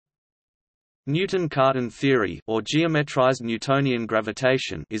Newton-Cartan theory, or geometrized Newtonian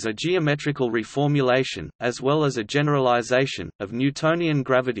gravitation, is a geometrical reformulation, as well as a generalization, of Newtonian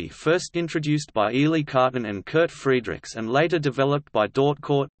gravity first introduced by Ely Cartan and Kurt Friedrichs and later developed by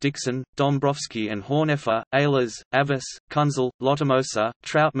Dortcourt, Dickson, Dombrowski and Horneffer, Ehlers, Avis, Kunzel, Latomosa,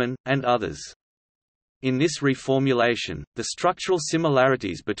 Trautmann, and others. In this reformulation, the structural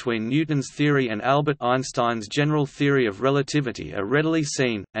similarities between Newton's theory and Albert Einstein's general theory of relativity are readily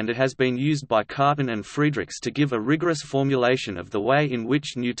seen, and it has been used by Cartan and Friedrichs to give a rigorous formulation of the way in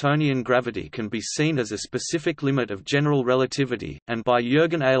which Newtonian gravity can be seen as a specific limit of general relativity, and by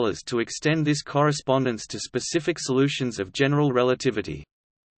Jürgen Ehlers to extend this correspondence to specific solutions of general relativity.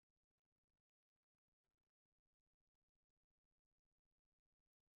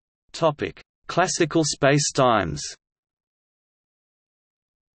 Classical spacetimes.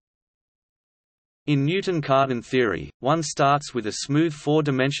 In Newton-Cartan theory, one starts with a smooth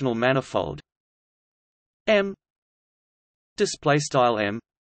four-dimensional manifold M (M)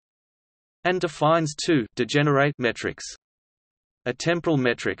 and defines two degenerate metrics: a temporal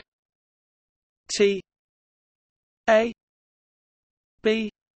metric T A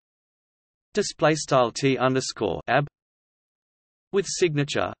B (T_ab) with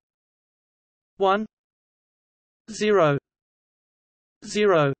signature 1 0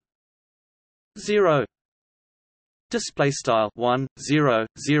 0 0 display style 1 0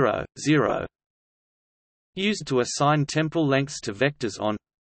 0 0 used to assign temporal lengths to vectors on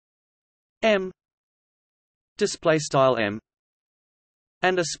M display style M,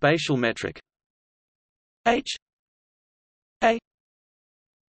 and a spatial metric H A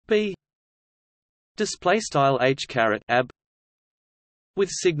B display style H_ab with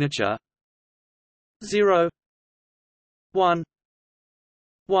signature 0 1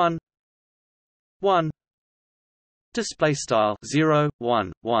 1 1 display style 0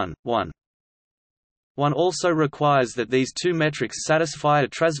 1 1 1. One also requires that these two metrics satisfy a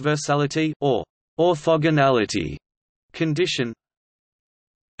transversality or orthogonality condition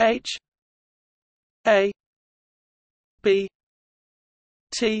H A B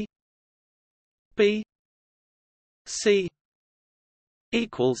T B C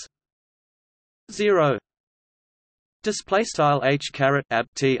equals 0 display style H_ab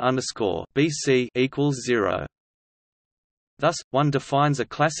T_BC equals 0. Thus, one defines a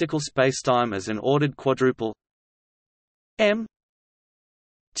classical spacetime as an ordered quadruple M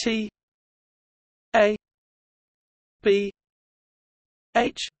T A B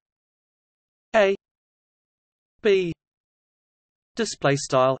H A B display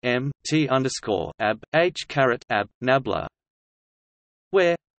style M T_ab H_ab nabla,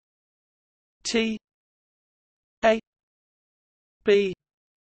 where T A B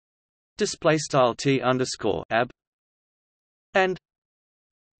display style T_ab and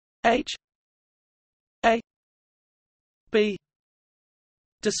H A B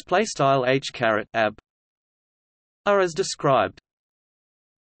display style H_ab are as described.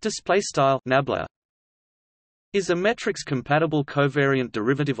 Display style nabla is a metrics-compatible covariant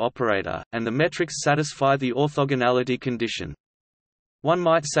derivative operator, and the metrics satisfy the orthogonality condition. One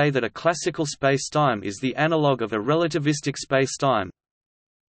might say that a classical spacetime is the analog of a relativistic spacetime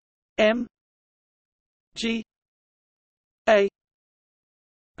M G A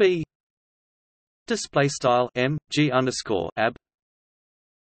B display style M G_ab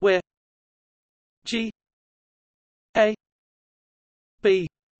where G A B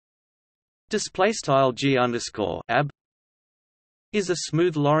display style G_ab is a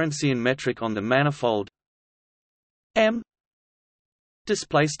smooth Lorentzian metric on the manifold M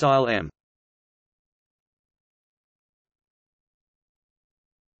display style M.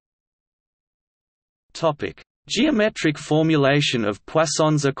 Topic: Geometric formulation of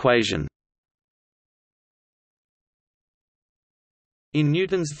Poisson's equation. In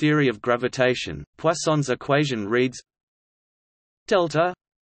Newton's theory of gravitation, Poisson's equation reads delta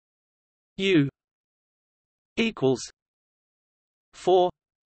U equals 4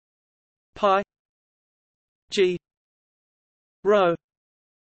 pi G rho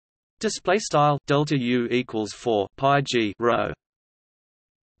display style delta U equals 4 pi G rho,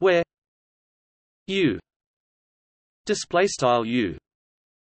 where U display style U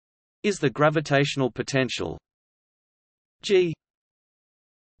is the gravitational potential, G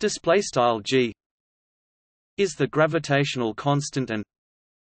display style G is the gravitational constant, and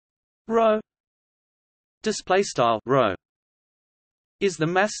rho display style rho is the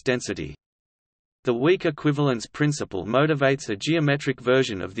mass density. The weak equivalence principle motivates a geometric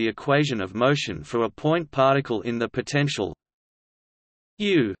version of the equation of motion for a point particle in the potential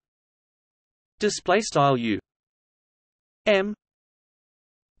U display style U M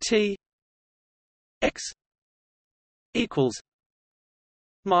T x equals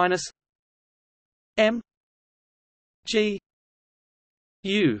minus m g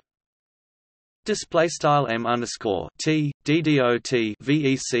u display style m underscore t ddot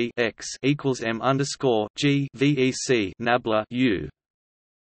vec x equals m underscore g vec nabla u,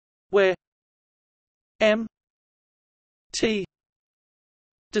 where m t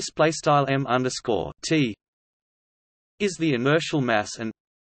display style m underscore t is the inertial mass and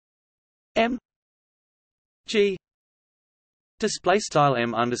m g display style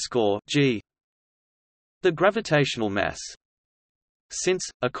m underscore g the gravitational mass. Since,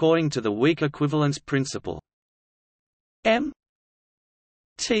 according to the weak equivalence principle, m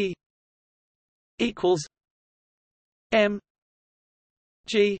t equals m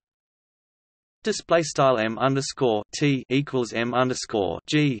g display style m underscore t equals m underscore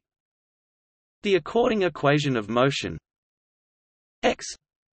g, the according equation of motion x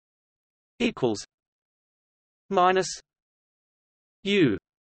equals minus u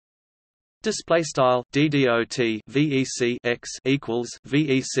display style ddot vec x equals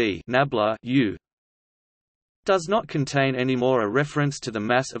vec nabla u does not contain anymore a reference to the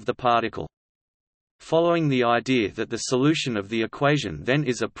mass of the particle. Following the idea that the solution of the equation then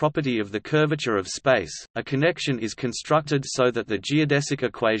is a property of the curvature of space, a connection is constructed so that the geodesic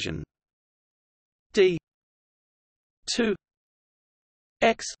equation d 2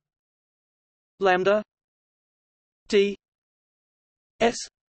 x lambda d s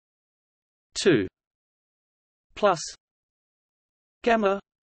 2 plus gamma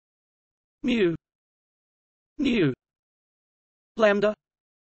mu nu lambda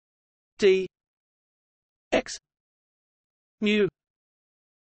d x mu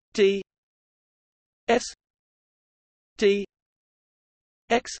d s d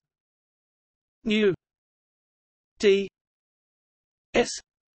x nu d s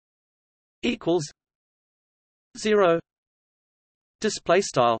equals 0. Display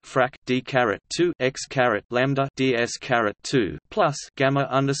style frac d caret 2 x caret lambda ds caret 2 plus gamma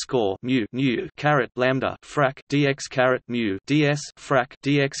underscore mu nu caret lambda frac dx caret mu ds frac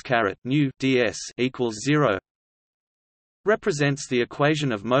dx caret nu ds equals 0 represents the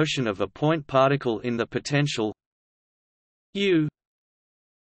equation of motion of a point particle in the potential u.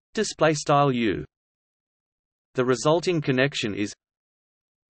 Display style u. The resulting connection is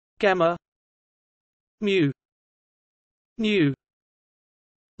gamma mu nu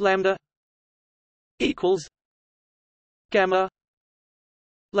lambda equals gamma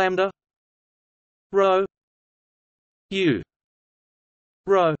lambda rho u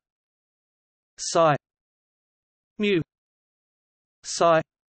rho psi mu psi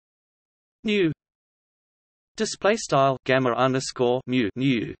nu. Display style gamma underscore mu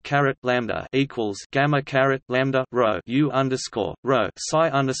nu caret lambda equals gamma caret lambda rho u underscore rho psi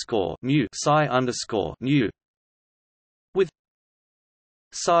underscore mu psi underscore nu, with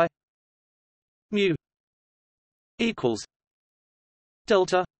psi mu equals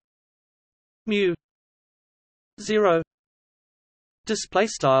delta mu 0. Display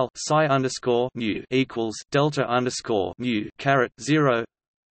style psi underscore mu equals delta underscore mu caret 0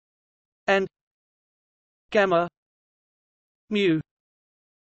 and gamma mu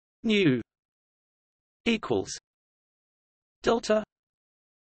nu equals delta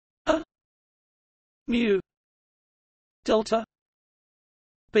a mu delta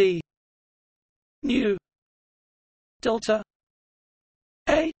b nu delta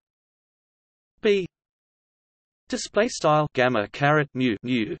a b. Display style gamma caret mu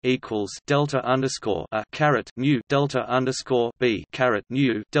nu equals delta underscore a caret mu delta underscore b caret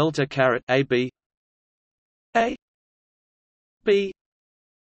nu delta caret a b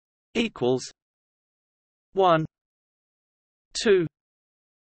equals 1 2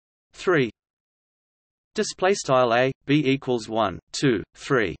 3. Display style a b equals 1 2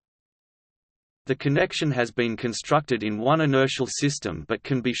 3. The connection has been constructed in one inertial system but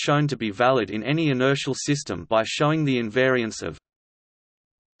can be shown to be valid in any inertial system by showing the invariance of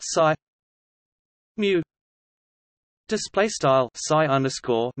psi mu display style psi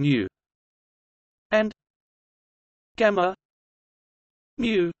underscore mu and gamma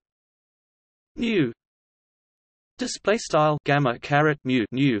mu nu display style gamma caret mu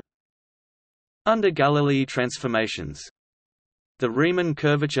nu under Galilei transformations. The Riemann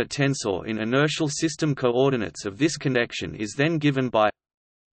curvature tensor in inertial system coordinates of this connection is then given by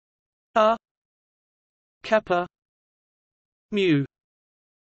r kappa mu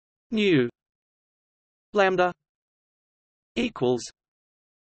nu lambda equals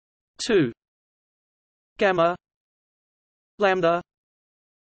 2 gamma lambda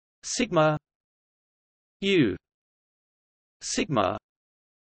sigma u sigma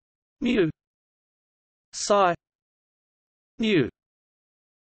mu psi nu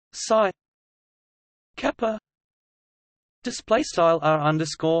psi kappa. Display style r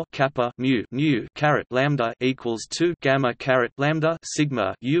underscore kappa mu nu caret lambda equals 2 gamma caret lambda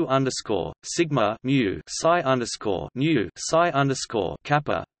sigma u underscore sigma mu psi underscore nu psi underscore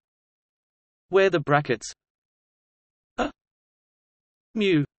kappa, where the brackets a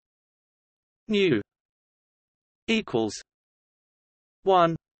mu nu equals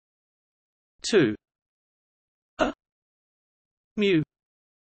 1 2 a mu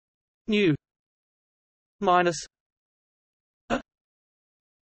nu minus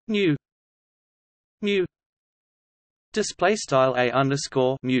nu mu. Display style a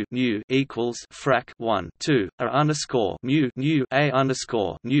underscore mu nu equals frac 1 2 a underscore mu nu a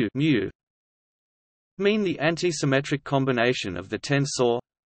underscore nu mu mean the antisymmetric combination of the tensor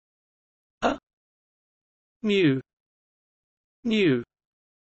a mu nu.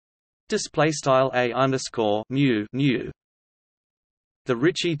 Display style a underscore mu nu. The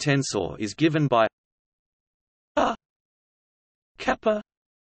Ricci tensor is given by a kappa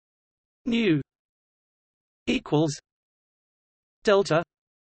nu equals delta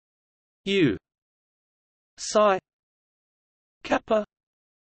u psi kappa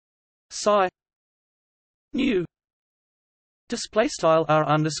psi nu. Display style r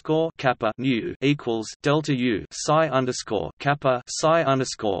underscore kappa nu equals delta u psi underscore kappa psi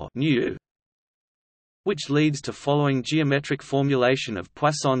underscore nu, which leads to following geometric formulation of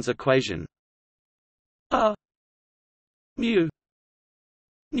Poisson's equation: r mu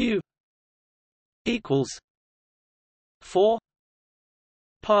nu equals 4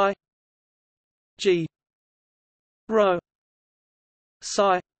 pi g rho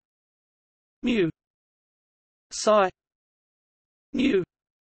psi mu psi nu.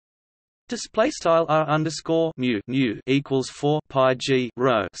 Display style r underscore mu nu equals 4 pi g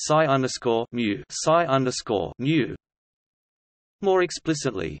rho psi underscore mu psi underscore nu. More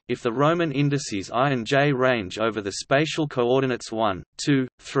explicitly, if the Roman indices I and j range over the spatial coordinates 1, 2,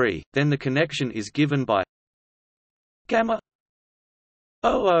 3, then the connection is given by gamma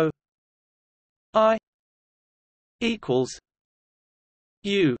oo I equals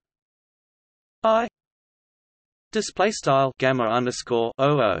u I. Display style gamma underscore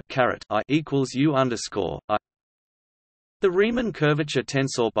oo caret I equals u underscore I. The Riemann curvature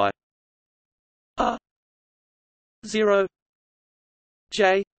tensor by r 0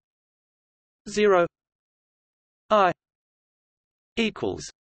 j 0 I equals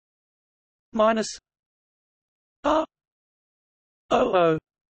minus r oo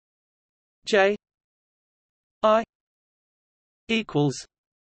j I equals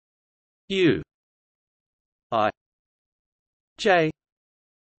u I j.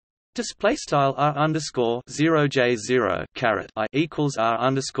 Display style r underscore 0 j 0 caret I equals r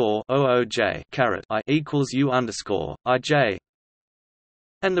underscore oo j caret I equals u underscore I j,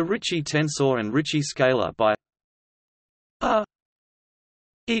 and the Ricci tensor and Ricci scalar by r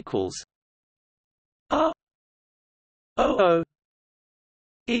equals r oo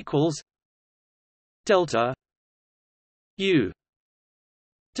equals delta u.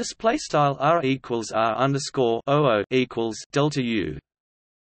 Display style r equals r underscore oo equals delta u,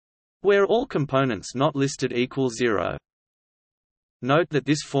 where all components not listed equal 0. Note that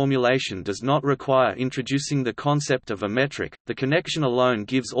this formulation does not require introducing the concept of a metric, the connection alone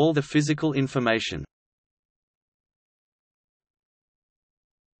gives all the physical information.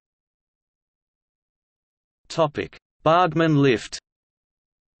 Bargmann lift.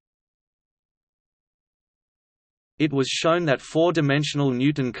 It was shown that four-dimensional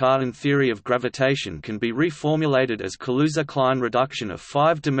Newton-Cartan theory of gravitation can be reformulated as Kaluza-Klein reduction of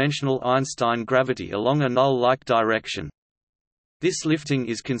five-dimensional Einstein gravity along a null-like direction. This lifting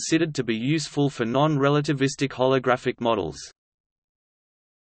is considered to be useful for non-relativistic holographic models.